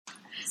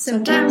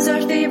Sometimes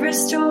our favorite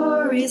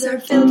stories are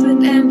filled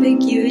with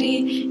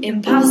ambiguity,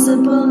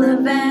 impossible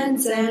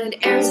events, and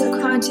errors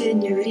of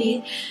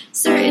continuity.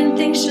 Certain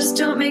things just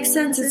don't make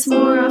sense, it's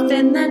more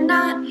often than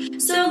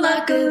not. So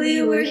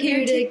luckily we're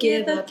here to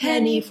give a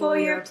penny for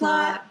your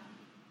plot.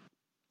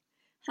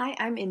 Hi,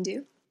 I'm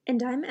Indu.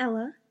 And I'm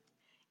Ella.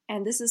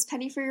 And this is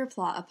Penny for Your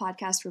Plot, a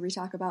podcast where we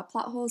talk about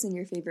plot holes in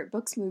your favorite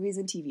books, movies,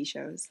 and TV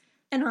shows.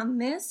 And on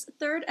this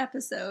third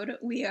episode,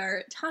 we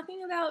are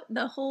talking about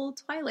the whole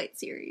Twilight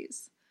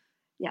series.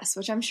 Yes,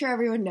 which I'm sure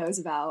everyone knows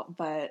about,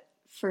 but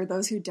for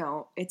those who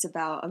don't, it's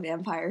about a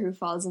vampire who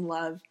falls in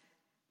love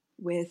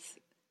with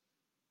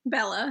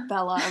Bella,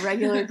 a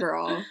regular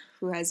girl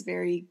who has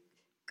very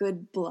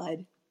good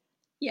blood.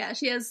 Yeah,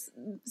 she has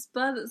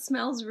blood that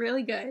smells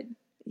really good.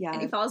 Yeah.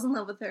 And he falls in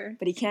love with her.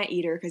 But he can't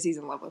eat her because he's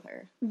in love with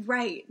her.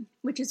 Right,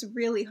 which is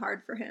really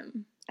hard for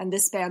him. And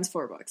this spans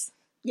 4 books.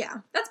 Yeah,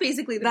 that's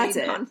basically the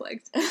main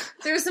conflict.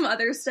 There's some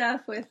other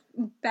stuff with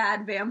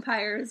bad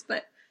vampires,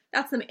 but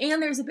that's them.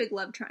 And there's a big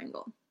love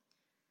triangle.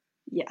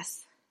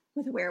 Yes.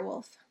 With a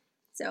werewolf.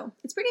 So,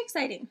 it's pretty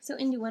exciting. So,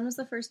 Indy, when was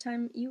the first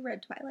time you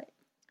read Twilight?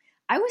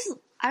 I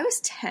was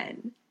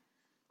 10.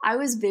 I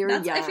was very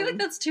young. I feel like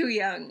that's too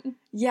young.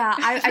 Yeah,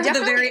 I definitely...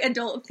 the very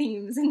adult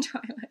themes in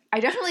Twilight. I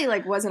definitely,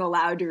 wasn't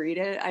allowed to read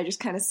it. I just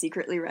kind of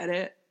secretly read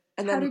it.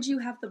 And then, how did you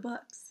have the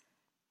books?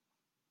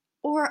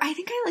 Or I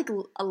think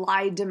I,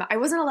 lied to I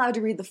wasn't allowed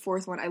to read the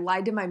 4th one. I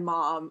lied to my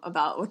mom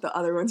about what the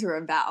other ones were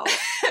about.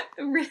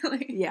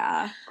 Really?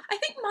 Yeah. I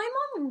think my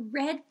mom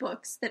read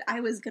books that I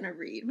was going to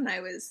read when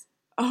I was...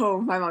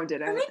 Oh, my mom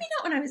didn't. Or maybe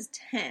not when I was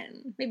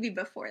 10. Maybe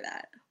before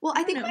that. Well,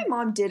 I think my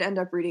mom did end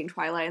up reading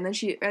Twilight, and then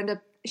she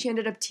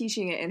ended up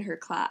teaching it in her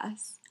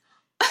class.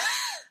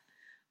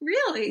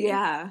 Really?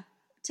 Yeah.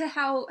 To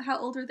how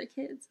old are the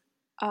kids?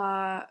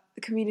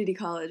 Community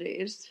college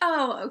aged.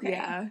 Oh, okay.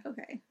 Yeah.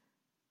 Okay.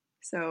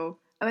 So,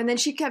 and then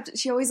she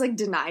always,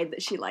 denied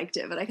that she liked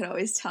it, but I could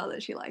always tell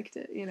that she liked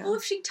it, you know? Well,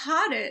 if she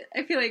taught it,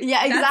 I feel like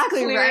yeah,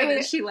 exactly, that's clear right?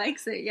 that she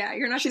likes it. Yeah,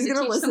 you're not going to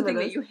teach something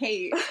that you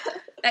hate.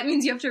 That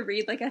means you have to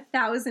read,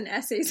 1,000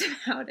 essays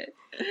about it.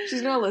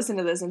 She's going to listen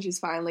to this, and she's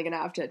finally going to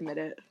have to admit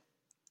it.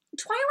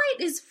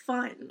 Twilight is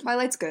fun.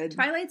 Twilight's good.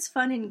 Twilight's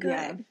fun and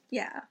good.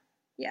 Yeah.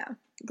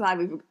 Glad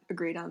we've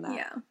agreed on that.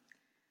 Yeah.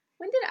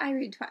 When did I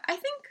read Twilight? I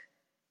think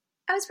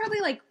I was probably,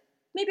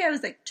 maybe I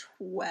was,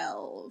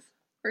 12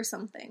 or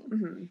something.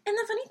 Mm-hmm. And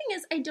the funny thing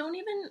is, I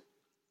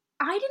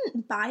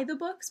didn't buy the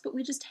books, but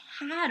we just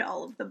had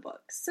all of the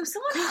books. So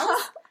someone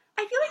else,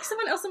 I feel like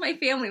someone else in my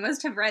family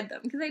must have read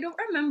them, because I don't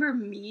remember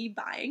me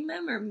buying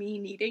them or me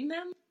needing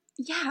them.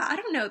 Yeah, I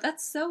don't know.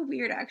 That's so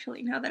weird,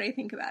 actually, now that I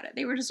think about it.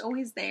 They were just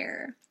always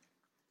there.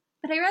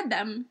 But I read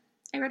them.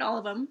 I read all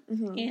of them.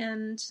 Mm-hmm.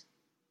 And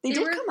they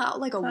did come out,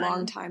 a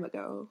long time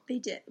ago. They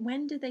did.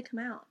 When did they come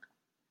out?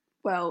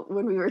 Well,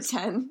 when we were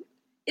 10.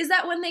 Is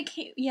that when they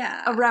came?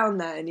 Yeah. Around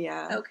then,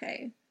 yeah.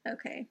 Okay.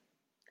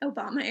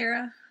 Obama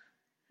era?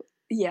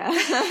 Yeah.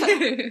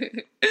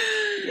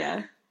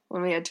 Yeah.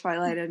 When we had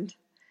Twilight and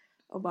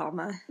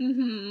Obama.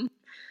 Mm-hmm.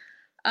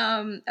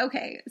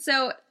 Okay.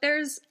 So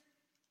there's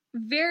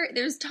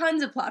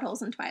tons of plot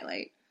holes in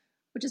Twilight,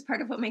 which is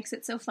part of what makes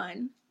it so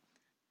fun.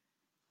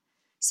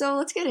 So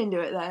let's get into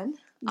it then.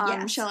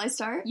 Yes. Shall I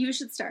start? You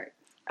should start.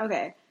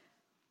 Okay.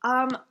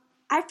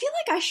 I feel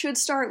like I should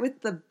start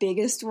with the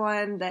biggest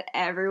one that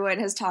everyone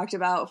has talked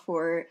about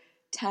for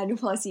 10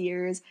 plus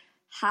years.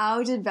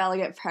 How did Bella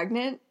get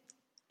pregnant?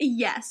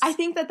 Yes. I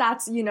think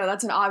that's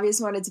an obvious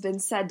one. It's been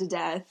said to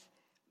death,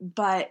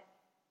 but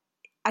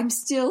I'm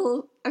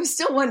still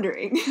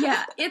wondering.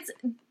 Yeah,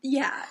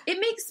 it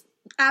makes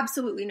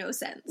absolutely no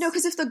sense. No,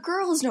 because if the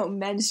girls don't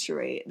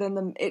menstruate,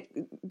 then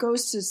it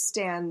goes to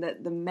stand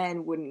that the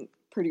men wouldn't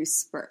produce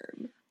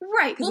sperm.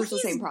 Right. Because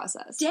it's the same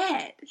process.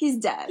 Dead. He's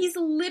dead. He's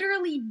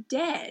literally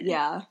dead.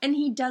 Yeah. And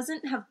he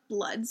doesn't have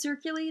blood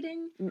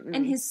circulating. Mm-mm.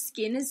 And his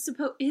skin is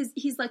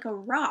he's like a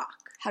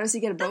rock. How does he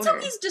get a boner? That's how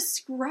he's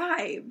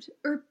described.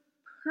 Or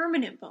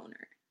permanent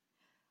boner.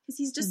 Because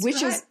he's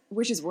described.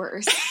 Which is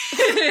worse?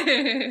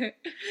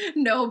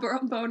 No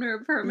boner,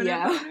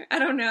 permanent boner. I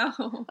don't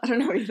know. I don't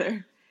know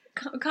either.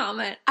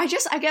 Comment. I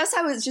guess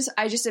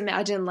I just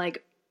imagine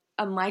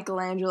a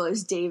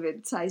Michelangelo's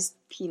David-sized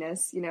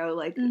penis,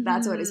 mm-hmm.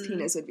 That's what his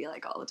penis would be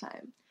like all the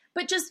time.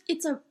 But it's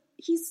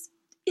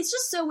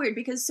just so weird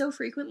because so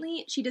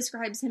frequently she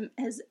describes him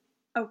as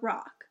a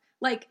rock.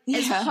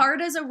 As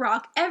hard as a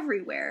rock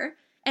everywhere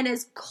and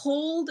as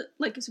cold,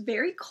 it's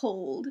very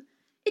cold.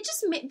 It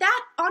just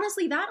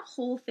honestly, that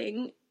whole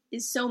thing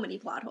is so many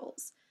plot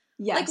holes.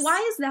 Yes.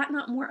 Why is that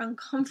not more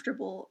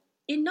uncomfortable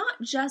in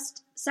not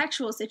just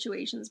sexual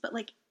situations, but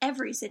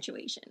every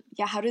situation?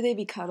 Yeah, how do they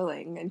be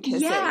cuddling and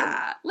kissing?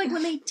 Yeah,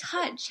 when they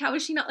touch, how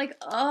is she not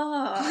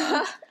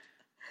oh?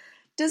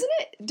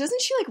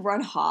 Doesn't she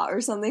run hot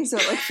or something? So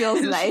it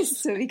feels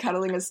nice to be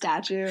cuddling a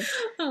statue.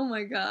 Oh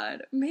my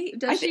god,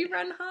 does she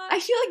run hot? I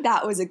feel like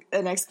that was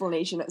an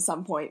explanation at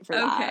some point for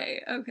that.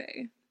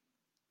 Okay.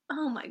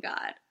 Oh my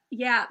god,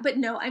 yeah, but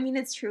no, I mean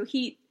it's true.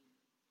 He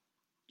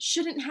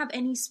shouldn't have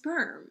any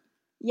sperm.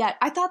 Yeah,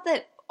 I thought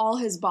that all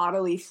his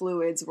bodily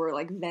fluids were,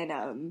 like,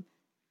 venom.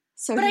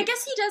 So But I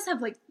guess he does have,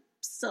 like,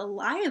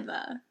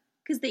 saliva,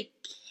 because they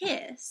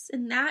kiss,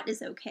 and that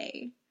is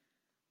okay,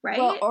 right?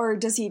 Well, or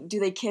do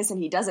they kiss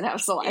and he doesn't have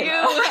saliva?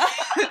 Ew.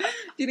 Do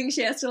you think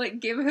she has to, like,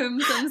 give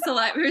him some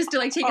saliva, or just to,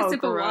 like, take a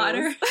sip of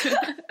water?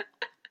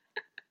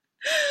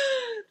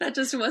 That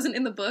just wasn't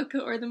in the book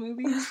or the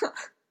movie.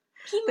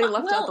 They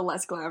left out the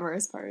less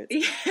glamorous parts.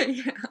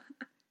 Yeah.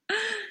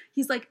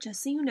 He's like,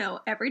 just so you know,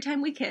 every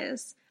time we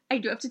kiss, I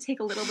do have to take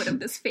a little bit of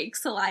this fake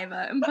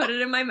saliva and put it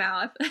in my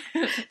mouth.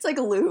 It's like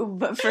lube,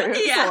 but for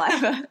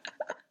saliva.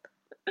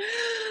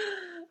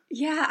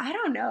 Yeah, I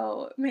don't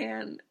know,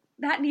 man.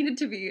 That needed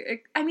to be...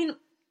 I mean,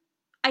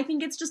 I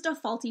think it's just a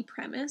faulty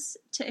premise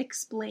to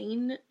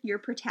explain your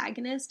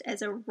protagonist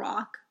as a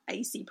rock,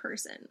 icy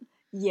person.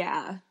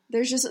 Yeah.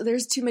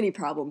 There's too many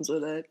problems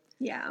with it.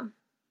 Yeah.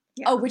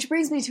 Oh, which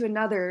brings me to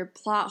another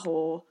plot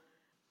hole.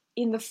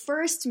 In the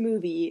first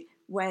movie,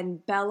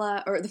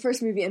 the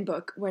first movie and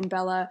book, when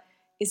Bella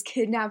is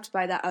kidnapped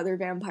by that other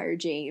vampire,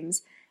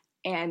 James,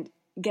 and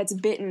gets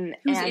bitten.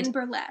 Who's in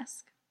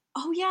Burlesque.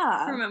 Oh,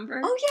 yeah.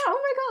 Remember? Oh, yeah. Oh,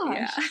 my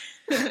gosh.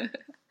 Yeah.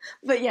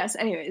 But yes,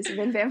 anyways,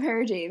 when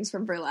Vampire James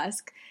from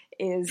Burlesque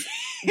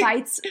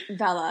bites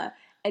Bella,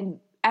 and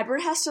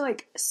Edward has to,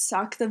 like,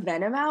 suck the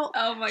venom out.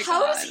 Oh, my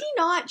God.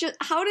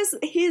 How does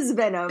his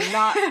venom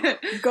not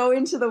go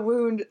into the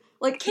wound?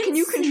 Like, can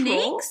you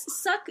control? Snakes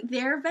suck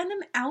their venom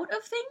out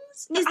of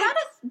things? Is that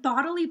a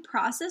bodily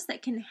process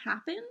that can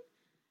happen?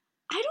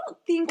 I don't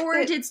think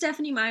Or did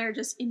Stephenie Meyer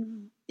just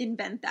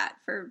invent that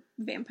for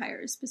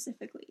vampires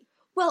specifically?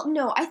 Well,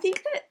 no, I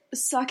think that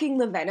sucking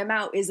the venom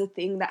out is a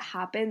thing that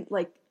happened.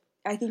 Like,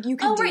 I think you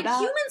can do that.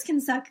 Humans can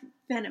suck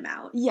venom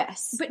out.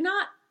 Yes. But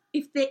not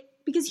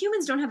because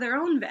humans don't have their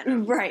own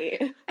venom.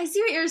 Right. I see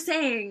what you're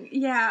saying.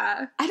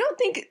 Yeah. I don't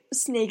think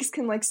snakes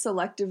can, like,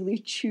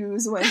 selectively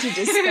choose when to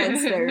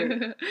dispense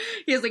their...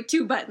 He has, like,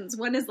 2 buttons.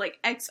 One is, like,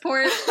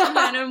 export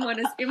venom, one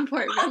is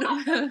import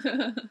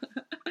venom.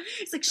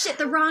 He's like, shit,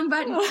 the wrong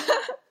button.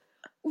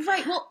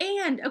 Right, well,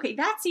 and, okay,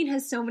 that scene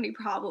has so many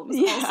problems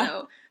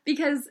also,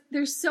 because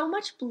there's so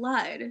much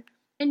blood,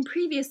 and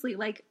previously,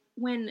 like,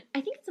 I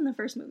think it's in the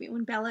first movie,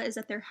 when Bella is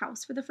at their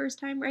house for the first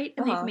time, right,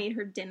 and they've made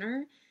her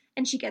dinner,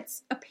 and she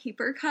gets a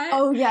paper cut.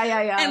 Oh,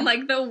 yeah. And,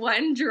 like, the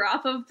one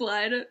drop of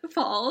blood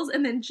falls,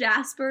 and then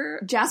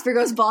Jasper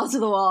goes balls to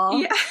the wall.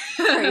 Yeah.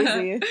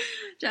 Crazy.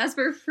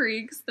 Jasper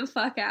freaks the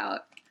fuck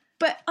out.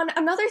 But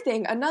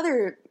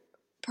another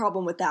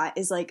problem with that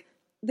is, like,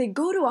 they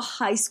go to a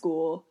high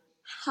school.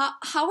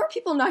 How are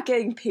people not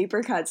getting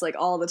paper cuts, like,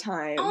 all the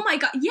time? Oh my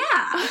god,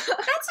 yeah! That's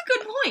a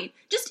good point.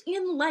 Just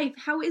in life,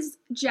 how is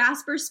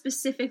Jasper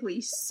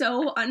specifically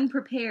so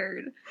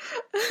unprepared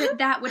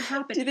that would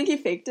happen? Do you think he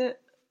faked it?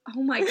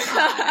 Oh my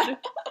god.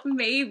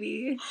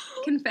 Maybe.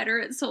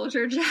 Confederate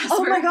soldier Jasper.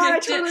 Oh my god, I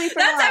totally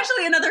forgot. That's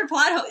actually another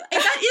plot hole.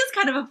 That is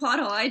kind of a plot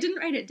hole. I didn't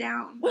write it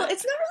down. Well,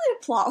 it's not really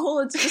a plot hole.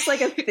 It's just,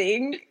 like, a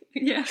thing.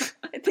 Yeah.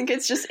 I think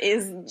it's just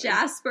is.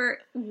 Jasper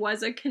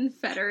was a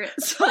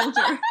Confederate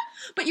soldier.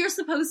 But you're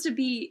supposed to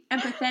be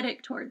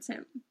empathetic towards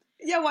him.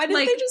 Yeah, why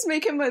didn't they just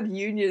make him a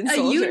Union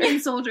soldier? A Union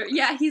soldier.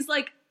 Yeah, he's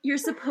like, you're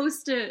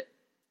supposed to,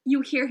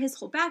 you hear his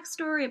whole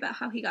backstory about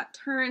how he got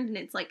turned, and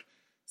it's, like,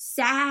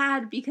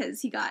 sad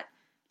because he got,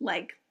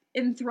 like,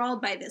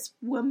 enthralled by this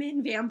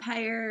woman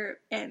vampire,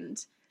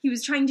 and he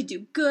was trying to do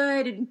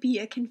good and be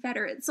a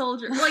Confederate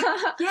soldier. Like,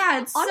 yeah,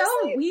 it's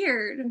honestly, so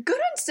weird. Good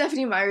on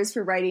Stephenie Meyers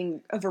for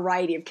writing a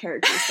variety of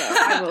characters, though,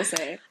 I will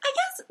say. I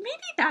guess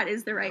maybe that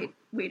is the right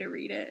way to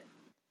read it.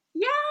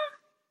 Yeah,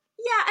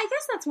 I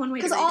guess that's one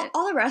way to read it. Because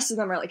all the rest of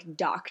them are, like,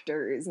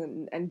 doctors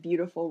and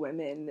beautiful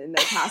women in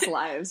their past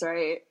lives,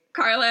 right?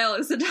 Carlisle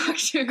is the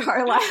doctor.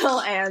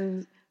 Carlisle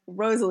and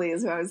Rosalie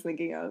is who I was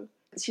thinking of.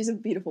 She's a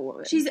beautiful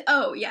woman. She's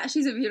a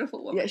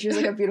beautiful woman. Yeah, she was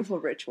like a beautiful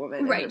rich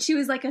woman. Right, she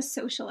was like a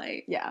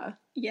socialite. Yeah.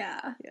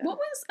 What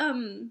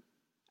was,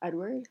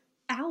 Edward?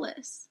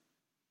 Alice?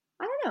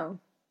 I don't know.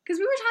 Because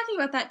we were talking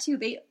about that too.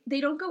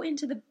 They don't go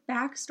into the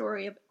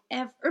backstory of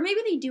or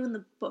maybe they do in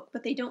the book,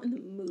 but they don't in the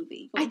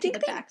movie. I think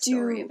the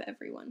backstory of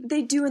everyone.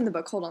 They do in the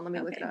book. Hold on, let me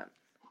look it up.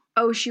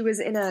 Oh, she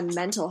was in a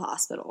mental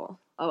hospital.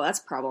 Oh,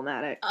 that's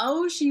problematic.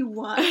 Oh, she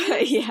was?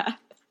 Yeah.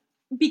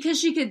 Because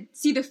she could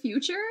see the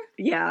future?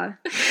 Yeah.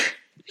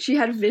 She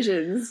had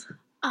visions.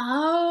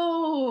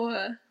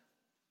 Oh.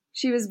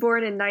 She was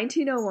born in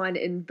 1901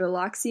 in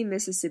Biloxi,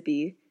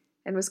 Mississippi,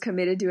 and was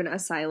committed to an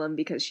asylum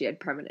because she had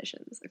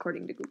premonitions,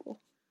 according to Google.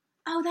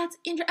 Oh, that's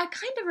interesting. I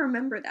kind of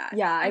remember that.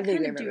 Yeah, I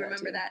kind of do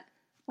remember that.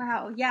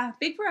 Wow, yeah.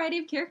 Big variety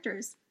of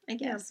characters, I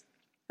guess.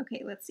 Yeah.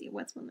 Okay, let's see.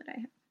 What's one that I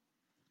have?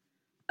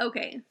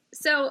 Okay,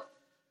 so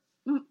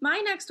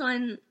my next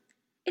one,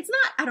 it's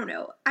not, I don't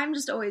know. I'm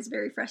just always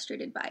very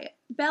frustrated by it.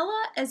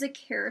 Bella as a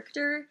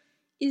character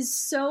is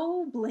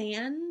so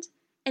bland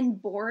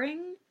and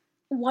boring,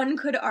 one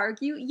could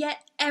argue, yet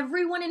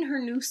everyone in her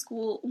new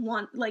school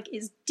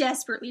is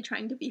desperately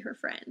trying to be her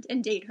friend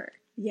and date her.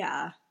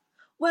 Yeah.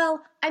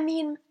 Well, I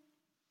mean,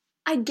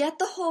 I get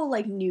the whole,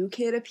 like, new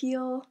kid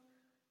appeal,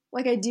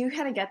 Like, I do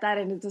kind of get that,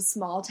 and it's a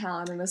small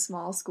town and a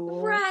small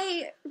school.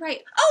 Right.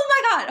 Oh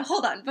my god,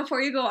 hold on.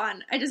 Before you go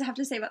on, I just have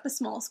to say about the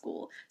small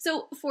school.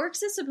 So,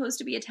 Forks is supposed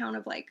to be a town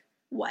of, like,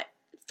 what,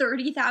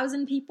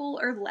 30,000 people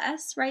or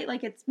less, right?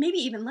 Like, it's maybe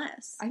even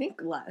less. I think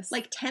less.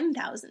 Like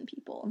 10,000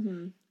 people.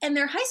 Mm-hmm. And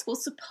their high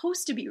school's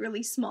supposed to be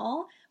really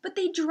small, but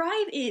they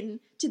drive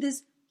in to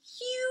this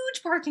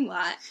huge parking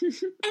lot, and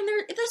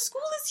the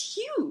school is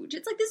huge.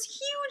 It's like this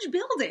huge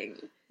building.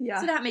 Yeah.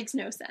 So that makes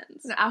no sense.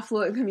 It's an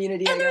affluent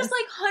community, And I there's guess.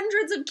 like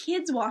hundreds of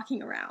kids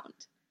walking around.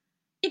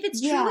 If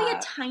it's truly a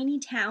tiny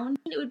town,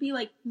 it would be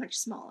like much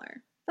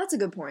smaller. That's a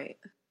good point.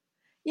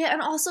 Yeah,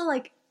 and also,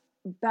 like,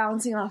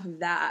 bouncing off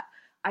of that,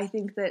 I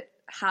think that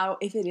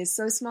if it is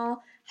so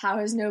small, how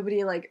has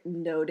nobody, like,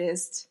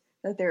 noticed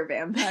that they're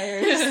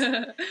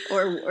vampires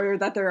or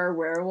that there are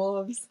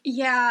werewolves?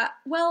 Yeah,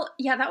 well,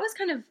 yeah, that was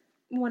kind of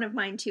one of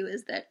mine too,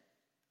 is that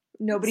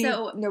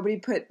nobody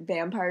put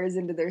vampires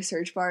into their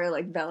search bar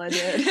like Bella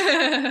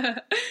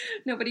did.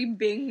 Nobody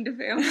binged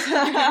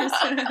vampires.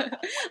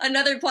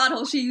 Another plot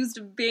hole, she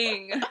used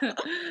Bing.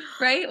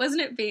 Right? Wasn't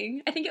it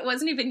Bing? I think it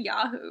wasn't even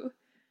Yahoo.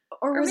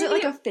 Or was it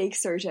like a fake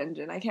search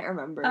engine? I can't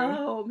remember.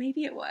 Oh,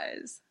 maybe it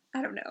was.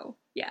 I don't know.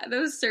 Yeah,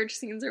 those search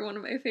scenes are one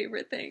of my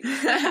favorite things.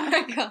 Oh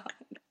my god.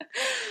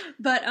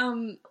 But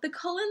the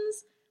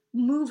Cullens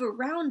move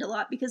around a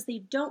lot because they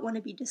don't want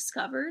to be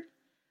discovered.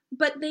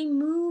 But they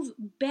move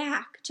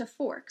back to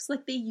Forks.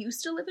 Like, they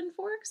used to live in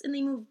Forks, and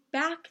they move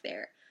back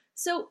there.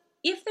 So,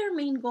 if their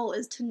main goal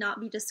is to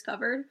not be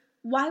discovered,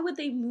 why would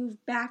they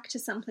move back to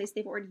someplace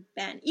they've already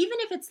been? Even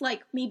if it's,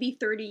 like, maybe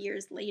 30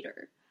 years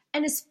later.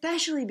 And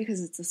especially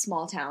because it's a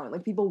small town.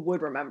 Like, people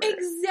would remember.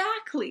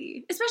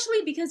 Exactly.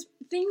 Especially because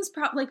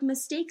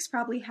mistakes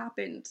probably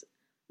happened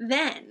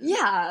then.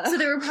 Yeah. So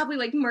there were probably,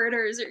 like,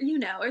 murders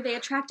or they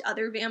attract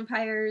other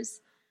vampires.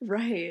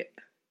 Right.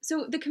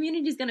 So the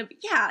community's gonna be,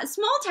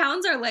 small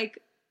towns are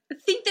like,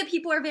 think that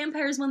people are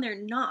vampires when they're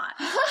not.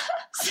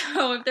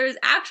 So if there's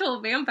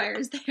actual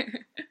vampires there.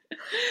 And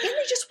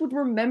they just would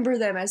remember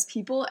them as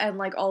people and,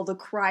 like, all the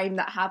crime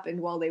that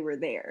happened while they were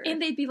there.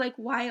 And they'd be like,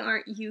 why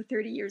aren't you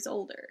 30 years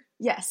older?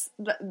 Yes.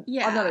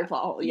 Another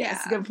plot hole.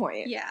 Yes, good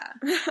point. Yeah.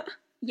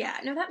 Yeah,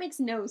 no, that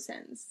makes no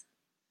sense.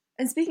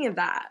 And speaking of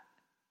that,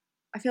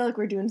 I feel like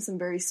we're doing some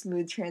very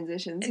smooth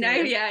transitions here.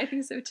 I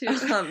think so too.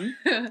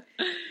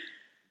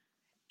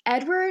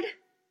 Edward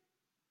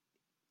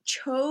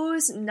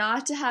chose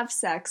not to have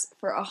sex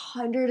for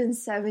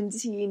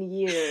 117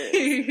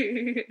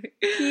 years.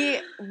 He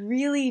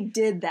really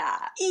did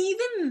that.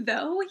 Even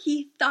though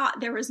he thought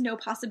there was no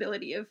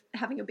possibility of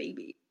having a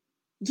baby.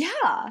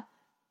 Yeah.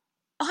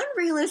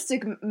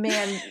 Unrealistic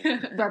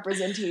man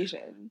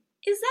representation.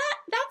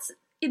 That's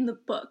in the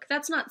book?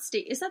 That's not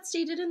is that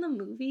stated in the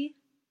movie?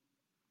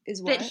 Is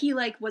what? That he,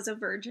 like, was a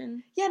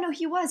virgin? Yeah, no,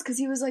 he was, because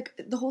he was, like,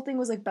 the whole thing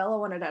was, like, Bella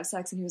wanted to have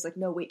sex, and he was like,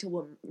 no, wait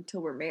till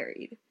we're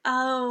married.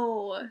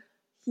 Oh.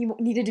 He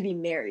needed to be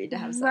married to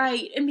have sex.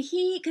 Right, and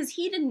because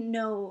he didn't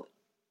know,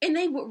 and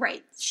they were,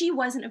 right, she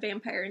wasn't a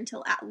vampire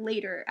until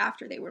later,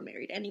 after they were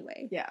married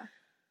anyway. Yeah.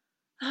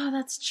 Oh,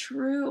 that's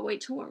true,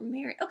 wait till we're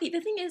married. Okay, the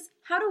thing is,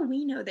 how do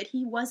we know that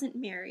he wasn't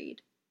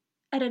married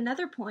at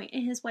another point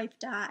and his wife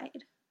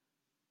died?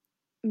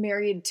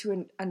 Married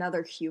to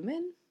another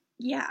human?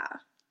 Yeah.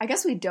 I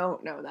guess we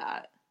don't know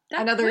that.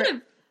 That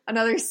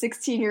Another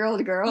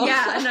 16-year-old girl?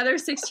 Yeah, another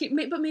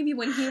 16, but maybe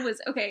when he was,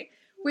 okay,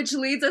 which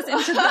leads us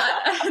into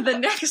the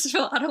next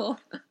plot hole.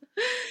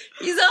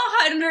 He's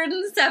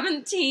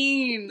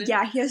 117.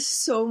 Yeah, he has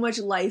so much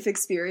life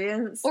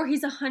experience. Or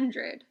he's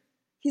 100.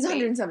 He's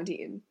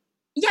 117.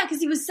 Yeah,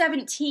 because he was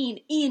 17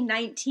 in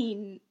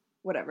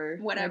Whatever,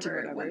 when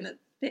the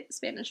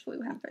Spanish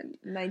flu happened.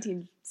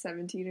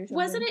 1917 or something.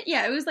 Wasn't it?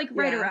 Yeah, it was like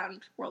right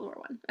around World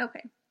War I.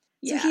 Okay.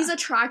 So he's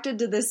attracted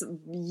to this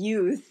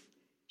youth.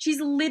 She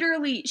might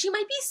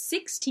be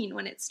 16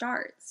 when it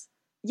starts.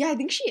 Yeah, I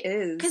think she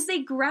is. Because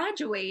they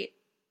graduate.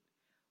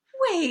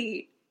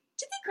 Wait,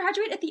 did they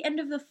graduate at the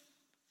end of the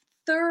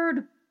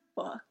third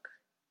book?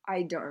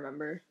 I don't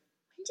remember.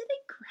 When did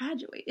they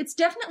graduate? It's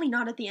definitely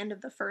not at the end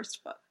of the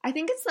first book. I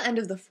think it's the end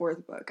of the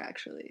fourth book,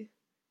 actually.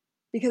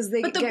 Because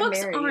they get married. But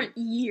the books aren't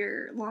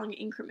year-long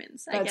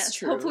increments, I guess.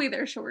 True. Hopefully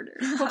they're shorter.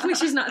 Hopefully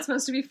she's not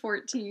supposed to be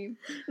 14.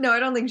 No, I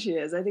don't think she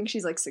is. I think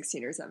she's like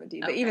 16 or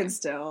 17. Okay. But even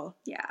still.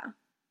 Yeah.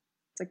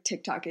 It's like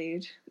TikTok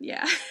age.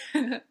 Yeah.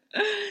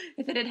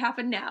 If it had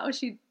happened now,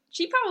 she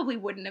probably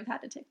wouldn't have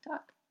had a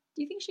TikTok.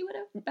 Do you think she would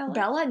have? Bella?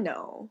 Bella,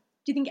 no.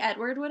 Do you think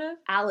Edward would have?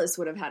 Alice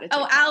would have had a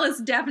TikTok. Oh,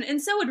 Alice definitely.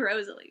 And so would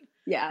Rosalie.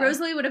 Yeah.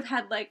 Rosalie would have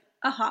had like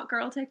a hot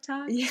girl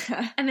TikTok.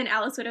 Yeah. And then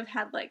Alice would have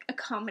had like a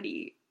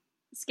comedy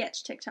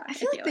sketch TikTok. I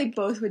feel like they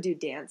both would do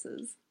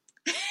dances.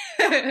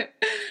 I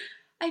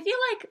feel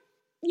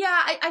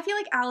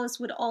like Alice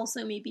would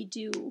also maybe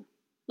do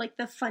like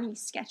the funny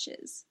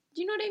sketches.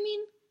 Do you know what I mean?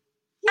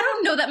 Yeah. I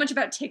don't know that much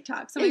about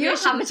TikTok. So maybe you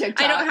don't have a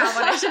TikTok. I don't have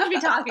one. I shouldn't be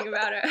talking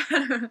about it.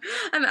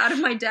 I'm out of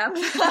my depth.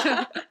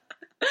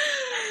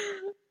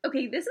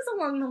 Okay, this is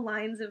along the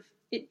lines of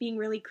it being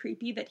really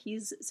creepy that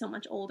he's so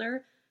much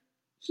older.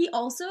 He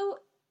also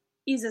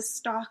is a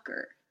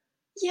stalker.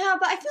 Yeah,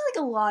 but I feel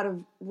like a lot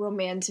of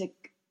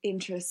romantic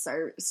interests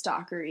are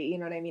stalkery, you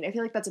know what I mean? I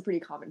feel like that's a pretty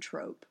common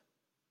trope.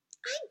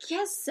 I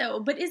guess so,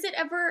 but is it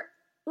ever,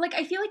 like,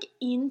 I feel like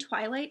in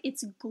Twilight,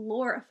 it's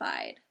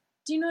glorified.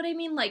 Do you know what I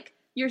mean? Like,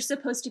 you're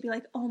supposed to be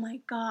like, oh my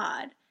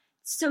god,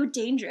 it's so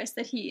dangerous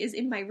that he is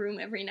in my room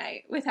every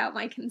night without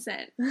my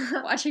consent,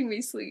 watching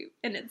me sleep.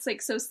 And it's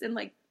like, so, and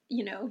like,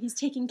 you know, he's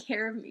taking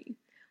care of me.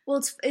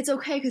 Well, it's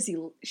okay because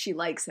she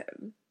likes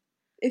him.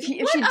 If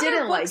she What didn't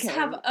other like books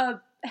him,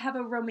 have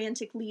a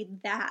romantic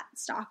lead that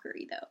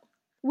stalkery, though?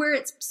 Where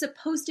it's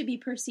supposed to be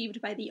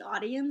perceived by the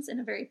audience in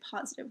a very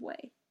positive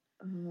way.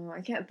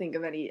 I can't think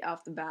of any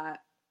off the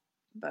bat,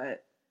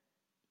 but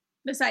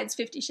Besides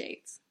 50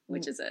 Shades,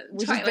 which is a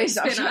which Twilight is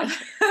based off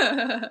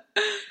spin-off.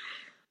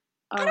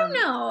 I don't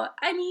know.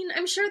 I mean,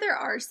 I'm sure there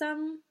are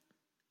some,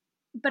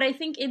 but I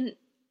think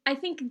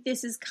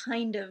this is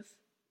kind of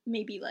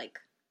maybe like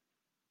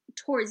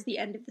towards the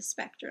end of the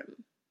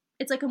spectrum.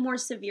 It's like a more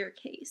severe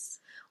case.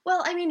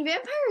 Well, I mean,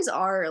 vampires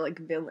are like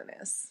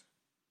villainous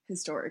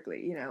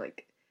historically, you know,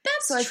 like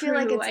That's so. I true, feel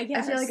like I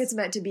guess. I feel like it's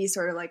meant to be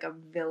sort of like a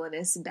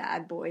villainous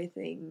bad boy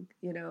thing,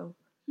 you know.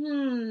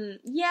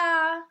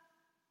 Yeah.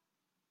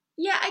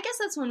 Yeah, I guess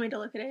that's one way to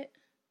look at it.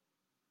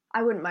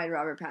 I wouldn't mind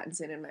Robert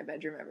Pattinson in my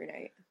bedroom every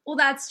night. Well,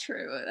 that's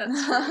true.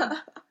 That's true.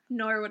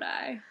 Nor would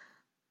I.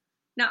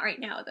 Not right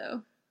now,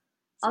 though.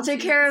 I'll take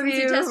care of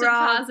you, tested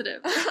Rob.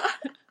 positive.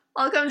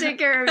 I'll come take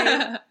care of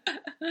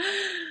you.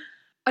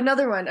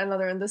 Another one.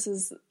 This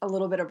is a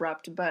little bit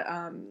abrupt, but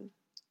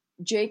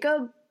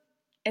Jacob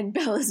and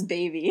Bella's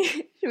baby.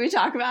 Should we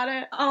talk about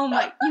it? Oh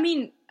my! You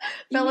mean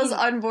Bella's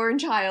unborn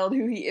child,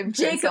 who he imprints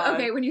Jacob? on.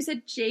 Okay, when you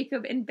said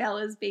Jacob and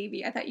Bella's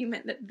baby, I thought you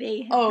meant that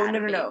they had had a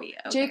baby. No. Okay.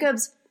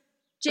 Jacob's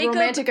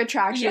romantic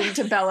attraction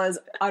to Bella's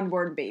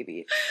unborn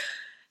baby.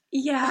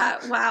 Yeah.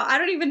 Wow. I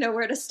don't even know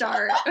where to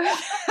start with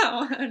that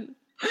one.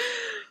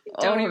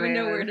 Don't even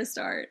know where to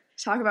start.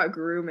 Talk about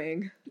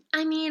grooming.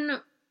 I mean,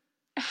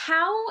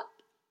 how...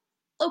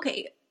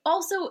 Okay,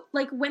 also,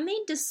 like, when they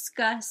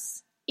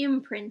discuss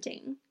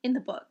imprinting in the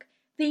book,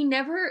 they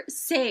never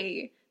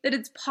say that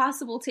it's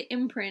possible to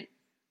imprint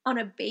on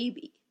a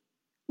baby.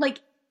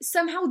 Like,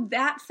 somehow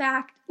that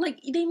fact...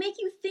 Like, they make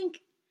you think...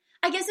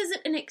 I guess, is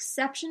it an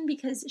exception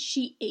because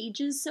she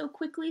ages so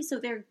quickly, so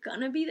they're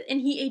gonna be... And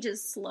he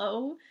ages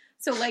slow,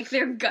 so, like,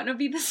 they're gonna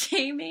be the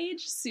same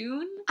age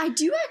soon? I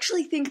do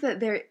actually think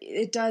that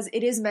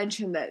it is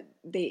mentioned that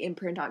they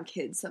imprint on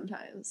kids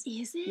sometimes.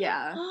 Is it?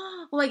 Yeah.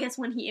 Well, I guess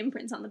when he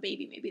imprints on the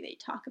baby, maybe they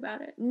talk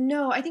about it.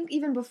 No, I think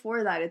even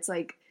before that, it's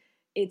like,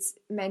 it's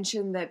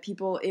mentioned that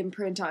people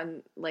imprint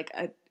on, like,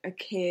 a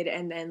kid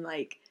and then,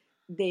 like,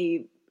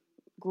 they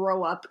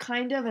grow up,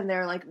 kind of, and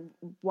they're, like,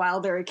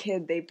 while they're a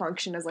kid, they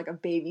function as, like, a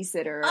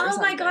babysitter or something.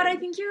 Oh my god, I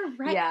think you're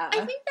right. Yeah.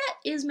 I think that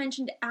is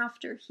mentioned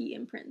after he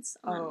imprints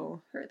on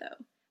her, though.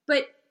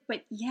 But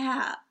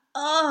yeah.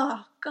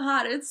 Oh,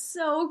 God, it's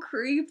so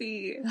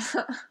creepy.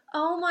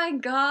 Oh, my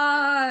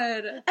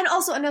God. And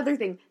also, another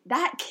thing,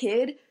 that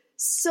kid,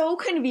 so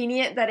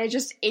convenient that it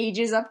just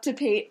ages up to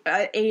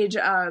age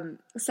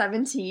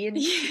 17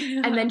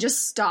 and then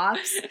just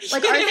stops.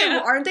 Like,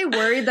 aren't they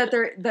worried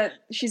that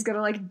she's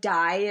gonna, like,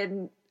 die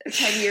in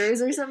 10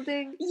 years or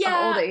something?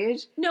 Yeah. Of old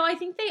age? No, I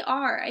think they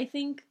are. I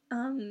think,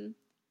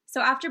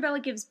 so after Bella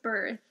gives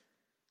birth,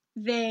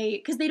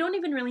 because they don't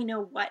even really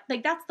know what,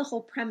 like, that's the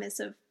whole premise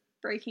of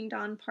Breaking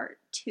Dawn Part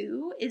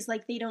 2, is,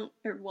 like, they don't,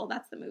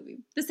 that's the movie.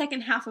 The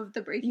second half of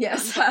the Breaking Dawn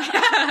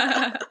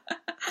part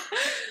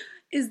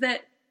is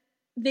that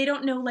they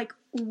don't know, like,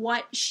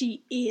 what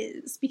she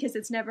is, because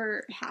it's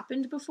never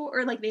happened before,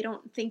 or, like, they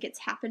don't think it's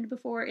happened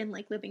before in,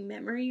 like, living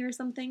memory or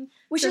something.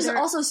 Which is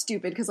also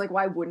stupid, because, like,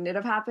 why wouldn't it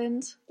have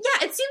happened?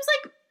 Yeah, it seems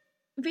like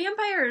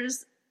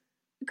vampires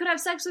could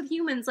have sex with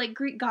humans like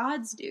Greek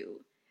gods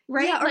do,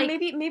 right? Yeah, or like,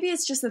 maybe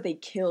it's just that they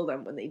kill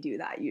them when they do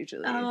that,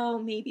 usually. Oh,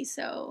 maybe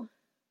so.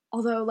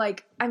 Although,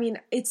 like, I mean,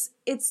 it's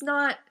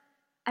not...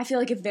 I feel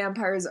like if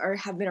vampires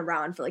have been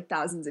around for, like,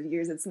 thousands of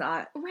years, it's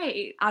not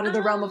right out of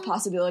the realm of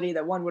possibility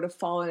that one would have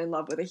fallen in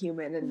love with a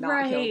human and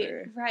not killed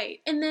her.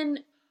 Right. And then,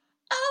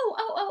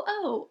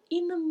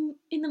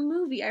 in the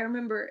movie, I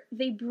remember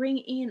they bring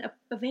in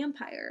a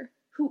vampire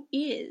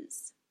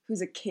who's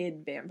a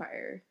kid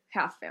vampire,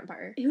 half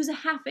vampire. Who's a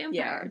half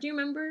vampire. Yeah. Do you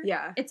remember?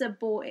 Yeah. It's a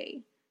boy,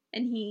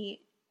 and he's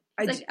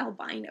like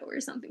albino or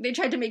something. They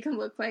tried to make him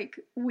look, like,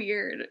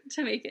 weird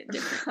to make it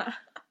different.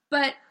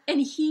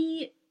 And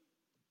he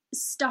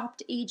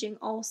stopped aging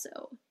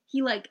also.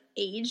 He, like,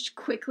 aged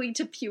quickly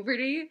to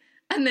puberty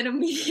and then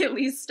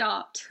immediately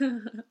stopped.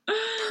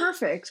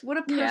 Perfect. What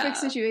a perfect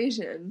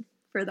situation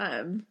for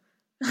them.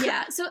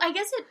 Yeah, so I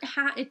guess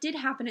it did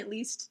happen at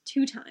least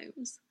 2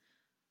 times.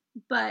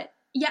 But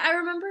yeah, I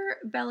remember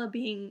Bella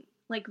being,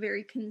 like,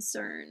 very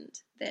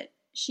concerned that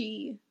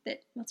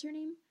what's her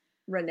name?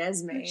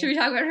 Renesmee. Should we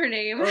talk about her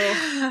name?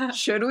 Oh,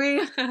 should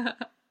we?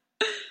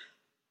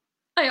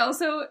 I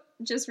also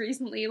just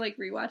recently, like,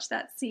 rewatched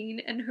that scene,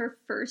 and her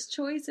first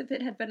choice, if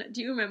it had been...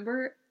 Do you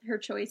remember her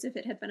choice if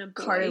it had been a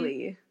boy?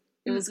 Carly.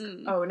 It was...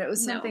 Oh, and it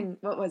was something...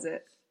 No. What was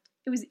it?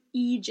 It was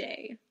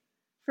EJ.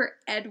 for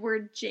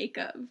Edward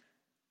Jacob.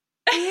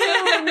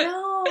 Ew,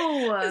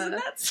 no. Isn't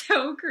that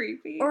so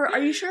creepy? Or are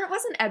you sure it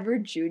wasn't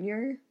Edward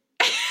Jr.?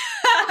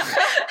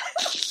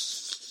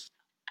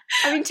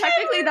 I mean,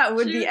 technically that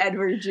would be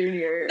Edward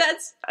Jr.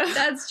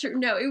 That's true.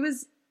 No, it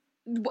was...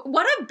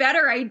 What a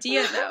better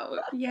idea, though.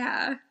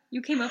 Yeah.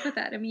 You came up with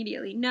that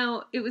immediately.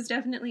 No, it was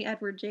definitely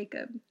Edward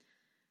Jacob.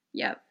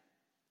 Yep.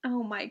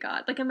 Oh my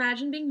god. Like,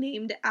 imagine being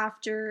named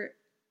after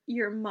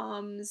your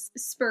mom's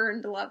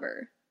spurned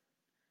lover.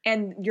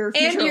 And your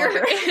future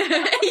lover.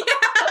 Yeah.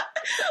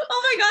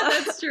 Oh my god,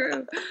 that's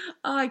true.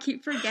 Oh, I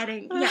keep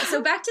forgetting. Yeah,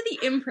 so back to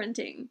the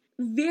imprinting.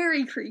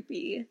 Very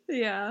creepy.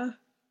 Yeah.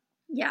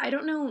 Yeah, I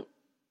don't know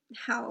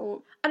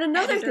how and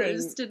another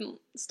editors thing didn't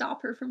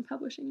stop her from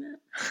publishing that.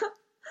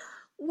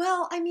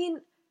 Well, I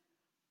mean,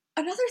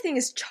 another thing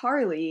is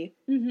Charlie,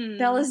 Mm-hmm.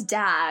 Bella's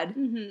dad,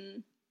 Mm-hmm.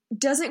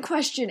 doesn't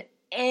question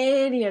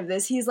any of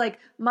this. He's like,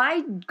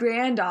 my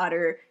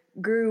granddaughter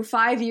grew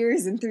 5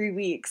 years in 3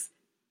 weeks.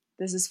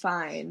 This is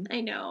fine.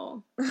 I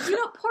know. You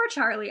know, poor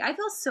Charlie. I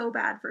feel so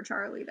bad for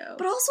Charlie, though.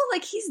 But also,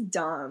 like, he's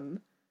dumb.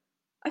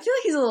 I feel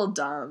like he's a little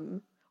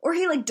dumb. Or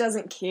he, like,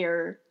 doesn't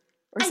care.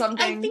 Or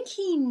something. I think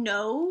he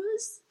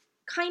knows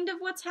kind of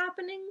what's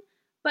happening.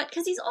 But,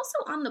 because he's also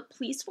on the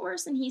police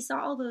force and he saw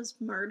all those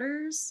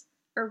murders.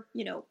 Or,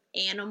 you know,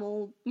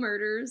 animal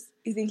murders.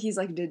 You think he's,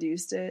 like,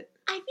 deduced it?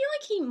 I feel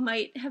like he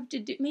might have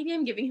maybe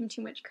I'm giving him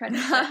too much credit.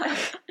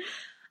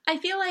 I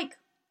feel like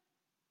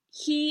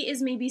he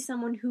is maybe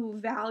someone who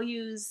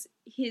values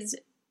his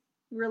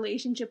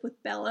relationship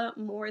with Bella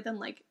more than,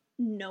 like,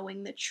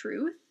 knowing the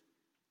truth.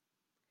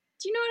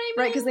 Do you know what I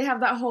mean? Right, because they have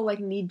that whole, like,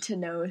 need to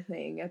know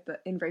thing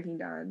in Breaking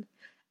Dawn.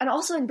 And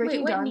also in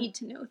Breaking Dawn... what need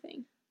to know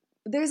thing?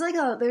 There's like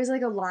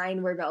a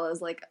line where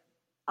Bella's like,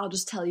 I'll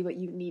just tell you what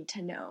you need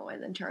to know.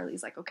 And then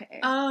Charlie's like,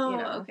 okay. Oh, you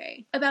know?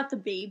 okay. About the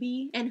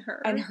baby and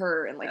her. And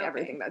like, okay.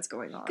 Everything that's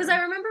going on. Because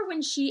I remember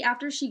when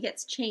after she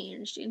gets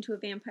changed into a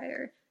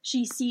vampire,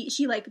 she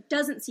like,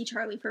 doesn't see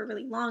Charlie for a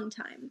really long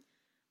time.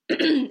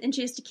 And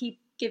she has to keep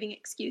giving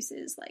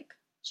excuses, like,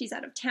 she's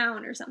out of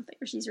town or something,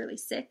 or she's really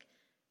sick.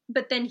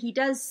 But then he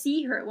does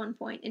see her at one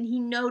point, and he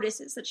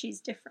notices that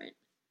she's different.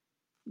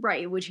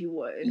 Right, which he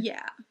would.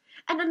 Yeah.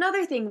 And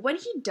another thing, when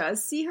he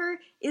does see her,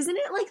 isn't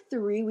it like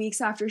 3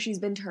 weeks after she's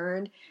been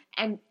turned?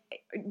 And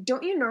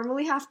don't you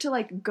normally have to,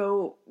 like,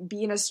 go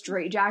be in a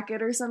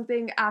straitjacket or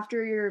something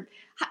after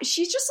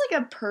she's just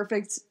like a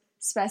perfect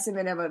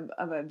specimen of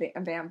a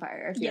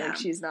vampire. I feel like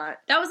she's not.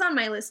 That was on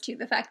my list too.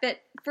 The fact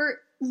that for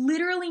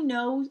literally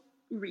no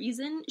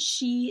reason,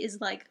 she is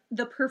like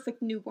the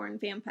perfect newborn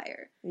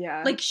vampire.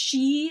 Yeah. Like,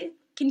 she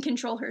can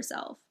control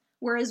herself.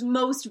 Whereas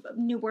most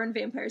newborn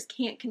vampires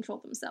can't control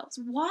themselves.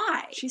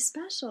 Why? She's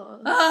special.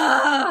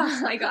 Oh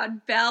my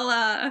god,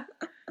 Bella.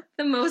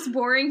 The most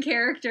boring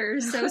character.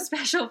 So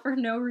special for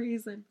no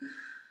reason.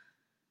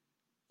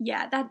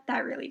 Yeah,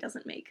 that really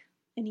doesn't make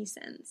any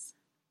sense.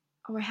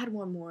 Oh, I had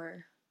one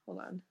more. Hold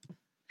on.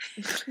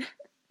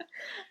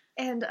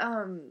 And,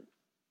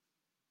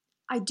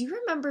 I do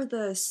remember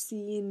the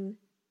scene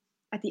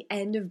at the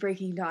end of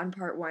Breaking Dawn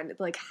Part 1, the,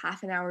 like,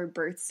 half-an-hour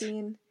birth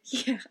scene.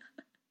 Yeah.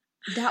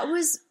 That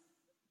was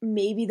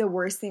maybe the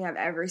worst thing I've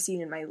ever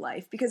seen in my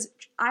life, because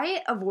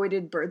I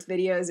avoided birth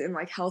videos in,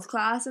 like, health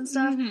class and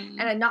stuff,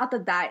 and not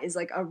that is,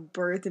 like, a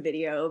birth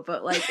video,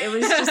 but, like, it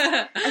was just,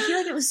 I feel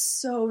like it was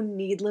so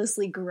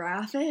needlessly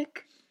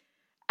graphic,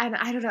 and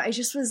I don't know, it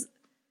just was,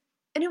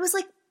 and it was,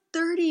 like,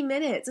 30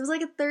 minutes. It was,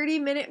 like, a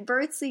 30-minute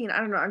birth scene. I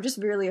don't know, I'm just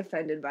really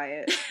offended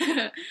by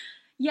it.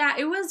 Yeah,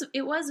 it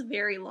was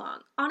very long.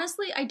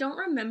 Honestly, I don't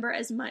remember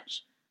as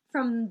much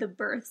from the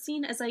birth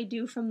scene as I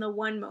do from the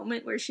one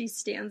moment where she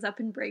stands up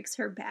and breaks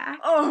her back.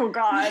 Oh,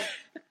 God.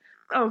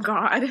 Oh,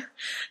 God.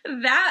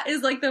 That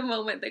is, like, the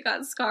moment that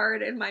got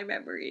scarred in my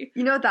memory.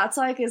 You know what that's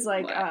like? Is,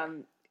 like, What?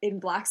 in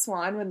Black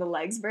Swan when the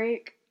legs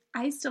break.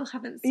 I still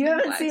haven't seen You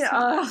haven't Black seen it?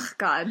 Swan. Oh,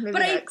 God. Maybe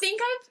But I next.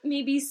 think I've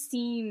maybe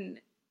seen...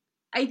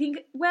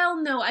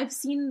 I've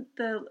seen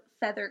the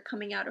feather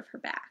coming out of her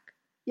back.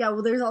 Yeah,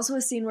 well, there's also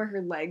a scene where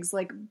her legs,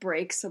 like,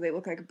 break so they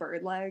look like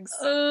bird legs.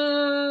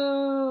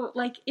 Oh,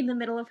 like in the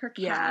middle of her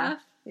calf?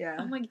 Yeah.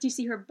 Oh my, do you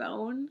see her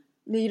bone?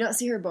 No, you don't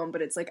see her bone,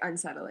 but it's, like,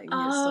 unsettling.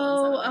 It's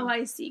still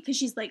unsettling. I see. Because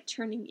she's, like,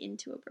 turning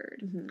into a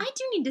bird. Mhm. I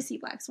do need to see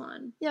Black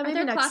Swan. Yeah, Are maybe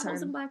there next plot time.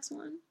 holes in Black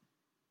Swan?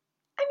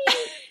 I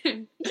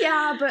mean,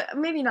 yeah, but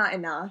maybe not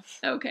enough.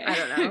 Okay. I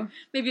don't know.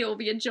 Maybe it will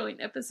be a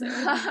joint episode.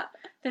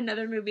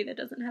 Another movie that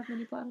doesn't have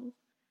many plot holes.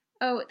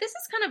 Oh, this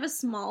is kind of a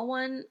small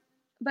one,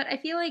 but I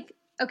feel like...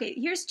 Okay,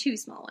 here's two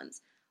small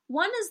ones.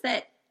 One is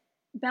that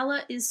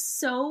Bella is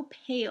so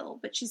pale,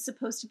 but she's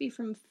supposed to be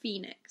from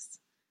Phoenix.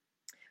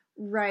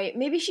 Right.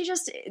 Maybe she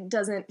just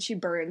doesn't, she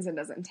burns and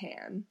doesn't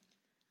tan.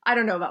 I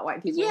don't know about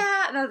white people.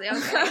 Yeah,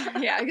 that's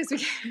okay. Yeah, I guess we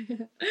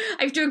can.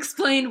 I have to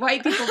explain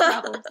white people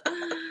problems.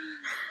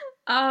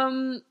 I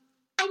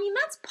mean,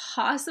 that's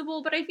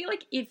possible, but I feel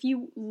like if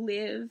you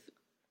live...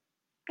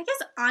 I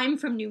guess I'm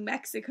from New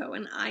Mexico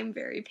and I'm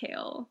very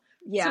pale.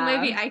 Yeah. So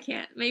maybe I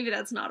can't. Maybe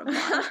that's not a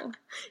problem.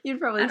 You'd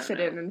probably I don't fit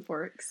know. in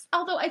Forks.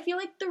 Although I feel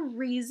like the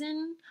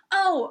reason...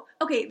 Oh,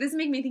 okay, this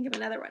makes me think of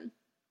another one.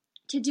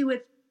 to do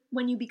with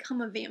when you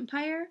become a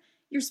vampire,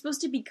 you're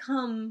supposed to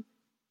become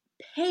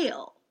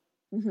pale,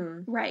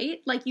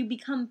 right? Like, you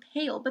become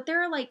pale, but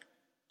there are, like,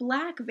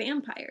 black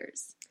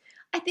vampires.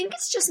 I think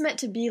it's just meant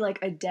to be, like,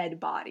 a dead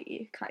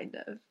body, kind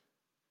of.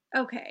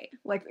 Okay.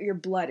 Like, your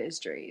blood is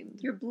drained.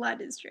 Your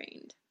blood is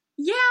drained.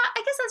 Yeah,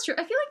 I guess that's true.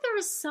 I feel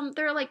like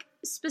there are, like,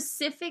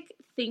 specific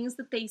things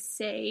that they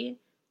say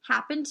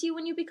happen to you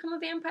when you become a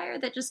vampire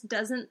that just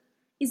isn't,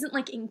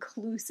 like,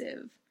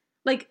 inclusive.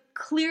 Like,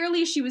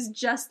 clearly she was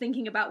just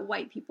thinking about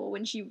white people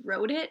when she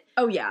wrote it.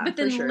 Oh, yeah, but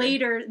then for sure.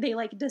 later they,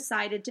 like,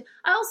 decided to...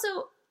 I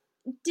also...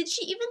 Did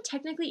she even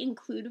technically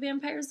include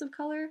vampires of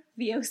color?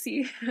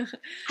 VOC.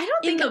 I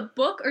don't think... In the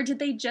book, or did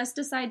they just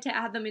decide to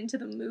add them into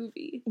the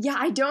movie? Yeah,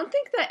 I don't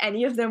think that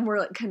any of them were,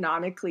 like,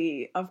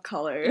 canonically of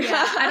color.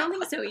 Yeah, I don't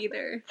think so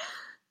either.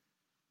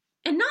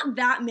 And not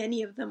that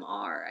many of them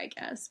are, I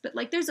guess. But,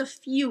 like, there's a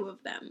few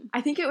of them.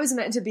 I think it was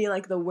meant to be,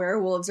 like, the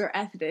werewolves are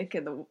ethnic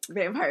and the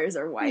vampires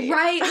are white.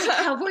 Right, like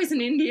cowboys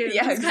and Indians.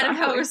 Yeah, That's exactly. kind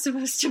of how it was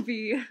supposed to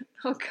be.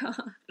 Oh,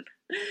 God.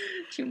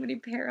 Too many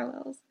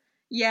parallels.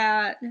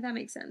 Yeah, no, that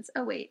makes sense.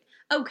 Oh, wait.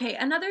 Okay,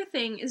 another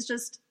thing is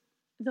just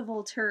the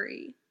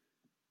Volturi.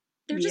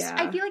 They're just,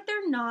 Yeah. I feel like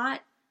they're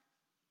not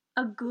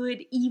a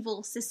good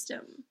evil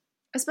system.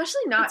 Especially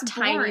not It's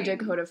tiny boring.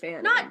 Dakota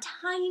Fanning. Not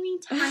tiny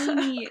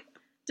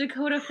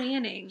Dakota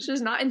Fanning.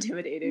 She's not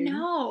intimidating.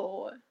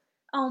 No.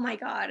 Oh my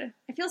God.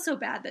 I feel so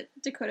bad that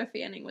Dakota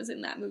Fanning was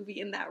in that movie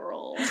in that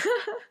role.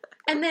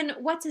 And then,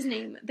 what's his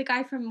name? The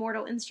guy from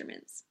Mortal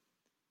Instruments.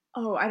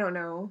 Oh, I don't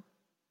know.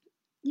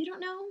 You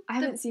don't know? I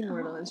haven't seen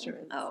Mortal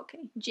Instruments. Oh, okay.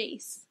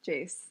 Jace.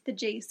 Jace. The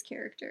Jace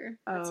character.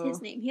 That's Oh.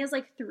 his name. He has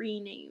like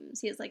 3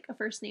 names. He has like a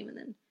first name and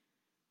then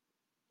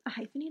a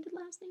hyphenated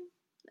last name.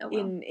 Oh,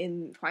 well.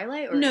 In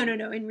Twilight? Or No.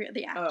 In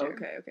the Oh,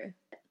 actor. okay.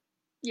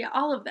 Yeah,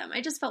 all of them. I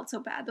just felt so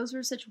bad. Those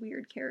were such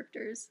weird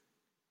characters.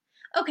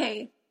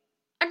 Okay.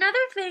 Another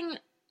thing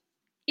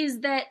is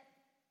that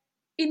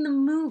in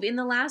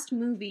the last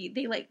movie,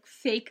 they like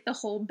fake the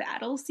whole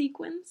battle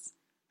sequence.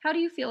 How do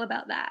you feel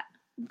about that?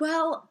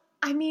 Well,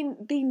 I mean,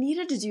 they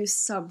needed to do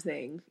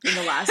something in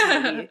the last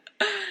movie.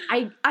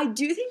 I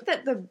do think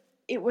that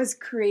it was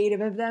creative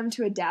of them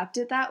to adapt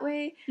it that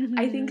way. Mm-hmm.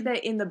 I think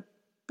that in the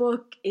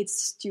book,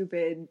 it's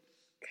stupid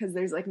because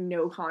there's like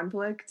no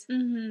conflict.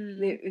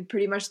 Mm-hmm.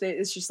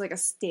 It's just like a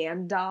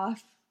standoff.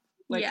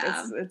 Like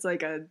Yeah. it's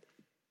like a,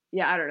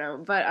 yeah, I don't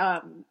know.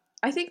 But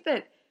I think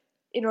that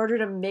in order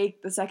to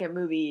make the second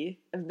movie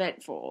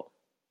eventful,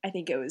 I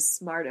think it was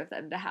smart of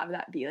them to have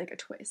that be like a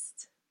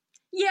twist.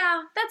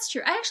 Yeah, that's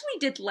true. I actually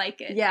did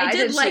like it. Yeah, I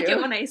did like too.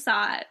 it when I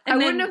saw it. I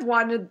wouldn't have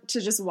wanted to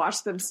just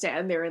watch them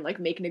stand there and like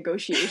make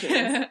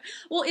negotiations.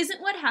 Well,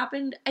 isn't what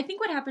happened... I think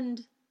what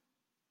happened...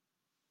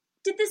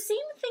 Did the same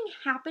thing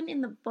happen in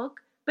the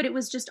book, but it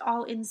was just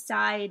all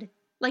inside?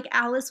 Like,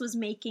 Alice was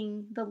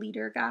making the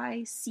leader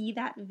guy see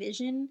that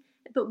vision,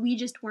 but we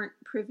just weren't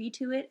privy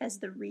to it as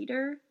the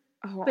reader.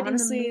 Oh, But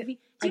honestly, in the movie...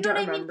 Do you I know don't what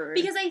I mean? remember.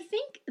 Because I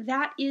think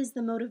that is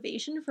the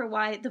motivation for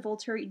why the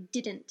Volturi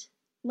didn't,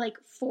 like,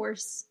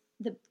 force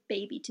the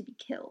baby to be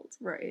killed.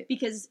 Right.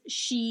 Because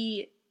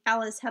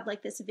Alice had,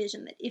 like, this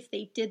vision that if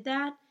they did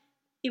that,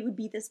 it would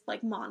be this,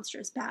 like,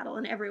 monstrous battle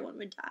and everyone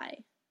would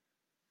die.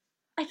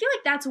 I feel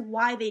like that's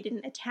why they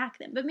didn't attack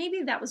them, but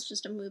maybe that was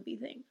just a movie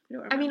thing.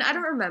 I mean, I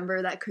don't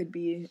remember. That could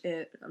be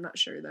it. I'm not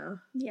sure, though.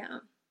 Yeah.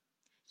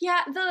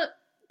 Yeah, the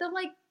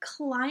like,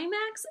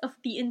 climax of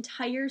the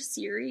entire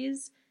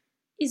series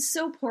is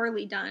so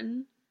poorly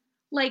done.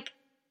 Like,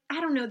 I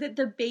don't know, that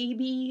the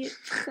baby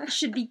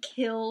should be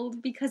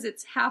killed because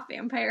it's half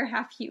vampire,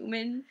 half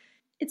human.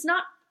 It's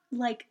not,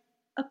 like,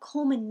 a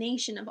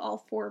culmination of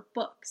all 4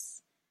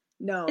 books.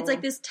 No. It's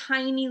like this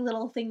tiny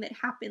little thing that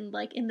happened,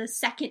 like, in the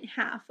second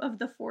half of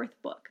the 4th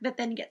book that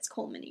then gets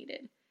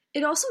culminated.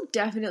 It also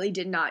definitely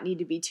did not need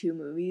to be 2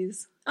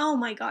 movies. Oh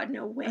my God,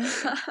 no way.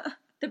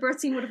 The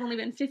birth scene would have only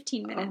been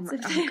 15 minutes.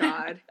 Oh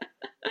God.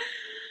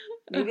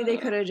 Maybe they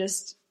could have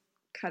just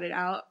cut it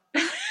out.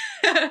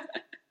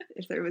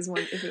 If it was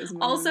one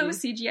Also,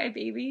 movie. CGI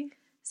baby.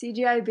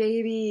 CGI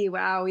baby.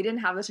 Wow, we didn't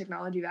have the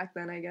technology back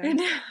then, I guess. I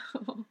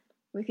know.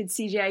 We could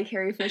CGI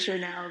Carrie Fisher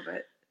now,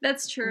 but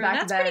That's true.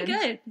 back That's then, pretty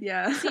good.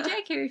 Yeah.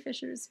 CGI Carrie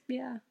Fisher's,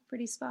 yeah,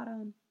 pretty spot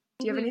on.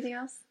 Do you have anything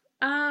else?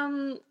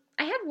 I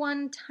had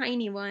one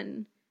tiny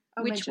one,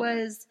 Oh, which mention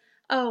it. was,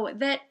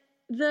 that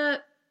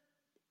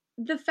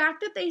the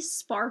fact that they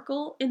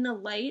sparkle in the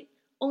light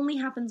only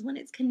happens when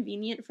it's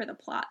convenient for the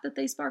plot that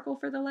they sparkle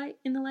in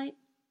the light.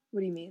 What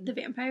do you mean? The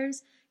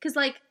vampires. Because,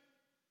 like,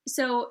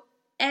 so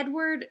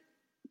Edward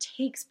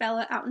takes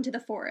Bella out into the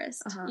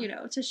forest,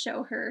 to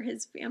show her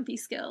his vampy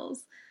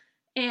skills,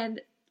 and,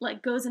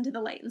 like, goes into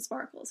the light and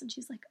sparkles, and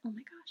she's like, oh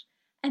my gosh.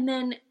 And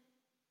then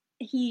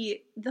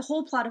the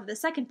whole plot of the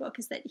second book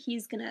is that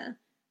he's gonna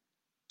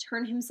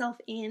turn himself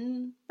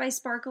in by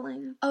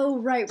sparkling. Oh,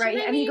 right. Do you know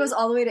what I And he mean? goes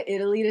all the way to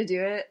Italy to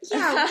do it.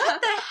 Yeah,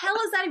 what the hell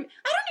is that even?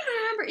 I don't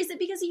even remember. Is it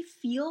because he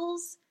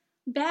feels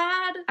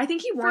bad I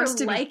think he for wants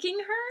to liking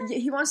her?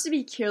 he wants to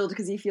be killed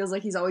because he feels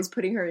like he's always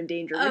putting her in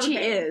danger, which he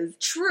Okay. is.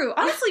 True.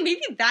 Honestly,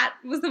 maybe that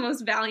was the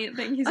most valiant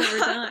thing he's ever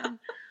done.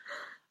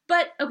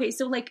 But, okay,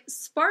 so, like,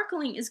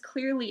 sparkling is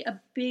clearly a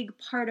big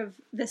part of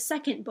the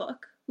second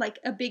book. Like,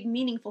 a big,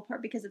 meaningful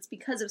part, because it's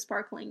because of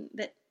sparkling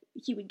that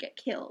he would get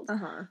killed.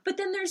 Uh-huh. But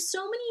then there's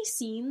so many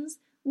scenes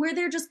where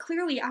they're just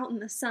clearly out in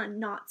the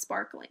sun, not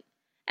sparkling.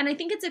 And I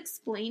think it's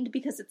explained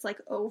because it's, like,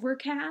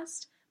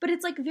 overcast, but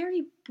it's, like,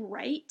 very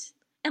bright.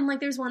 And, like,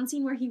 there's one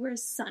scene where he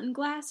wears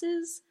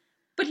sunglasses,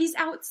 but he's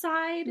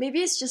outside. Maybe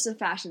it's just a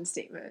fashion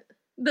statement.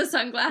 The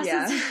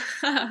sunglasses?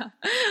 Yeah.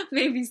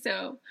 Maybe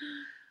so.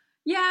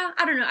 Yeah,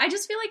 I don't know. I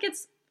just feel like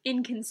it's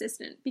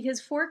inconsistent because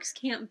Forks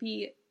can't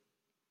be...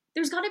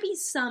 There's got to be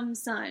some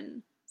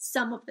sun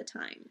some of the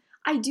time.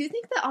 I do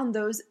think that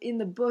in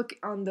the book,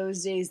 on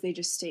those days, they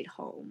just stayed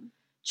home.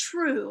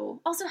 True.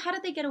 Also, how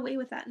did they get away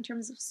with that in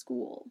terms of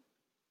school?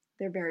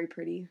 They're very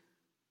pretty.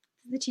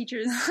 The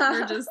teachers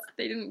were just...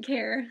 They didn't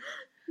care.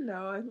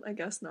 No, I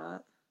guess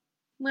not.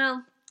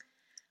 Well,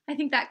 I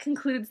think that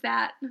concludes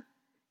that.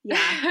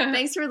 Yeah.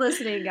 Thanks for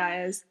listening,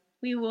 guys.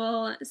 We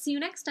will see you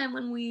next time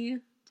when we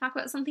talk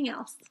about something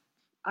else.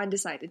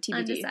 Undecided. TBD.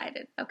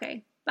 Undecided.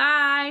 Okay.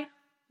 Bye.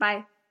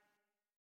 Bye.